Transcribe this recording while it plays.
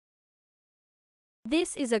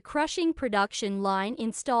This is a crushing production line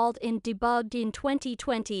installed and debugged in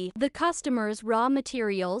 2020. The customer's raw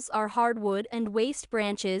materials are hardwood and waste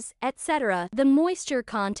branches, etc. The moisture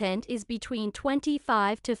content is between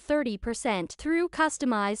 25 to 30%. Through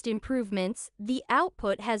customized improvements, the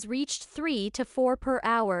output has reached 3 to 4 per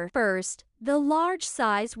hour. First, the large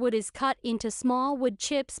size wood is cut into small wood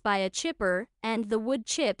chips by a chipper, and the wood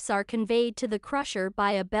chips are conveyed to the crusher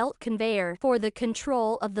by a belt conveyor. For the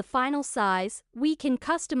control of the final size, we can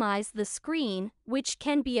customize the screen, which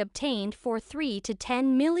can be obtained for 3 to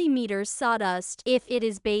 10 millimeters sawdust. If it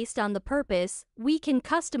is based on the purpose, we can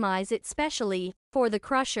customize it specially. For the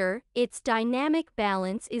crusher, its dynamic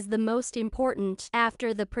balance is the most important.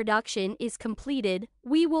 After the production is completed,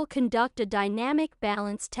 we will conduct a dynamic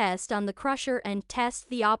balance test on the crusher and test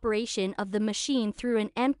the operation of the machine through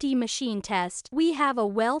an empty machine test. We have a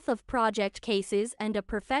wealth of project cases and a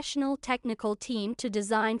professional technical team to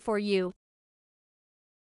design for you.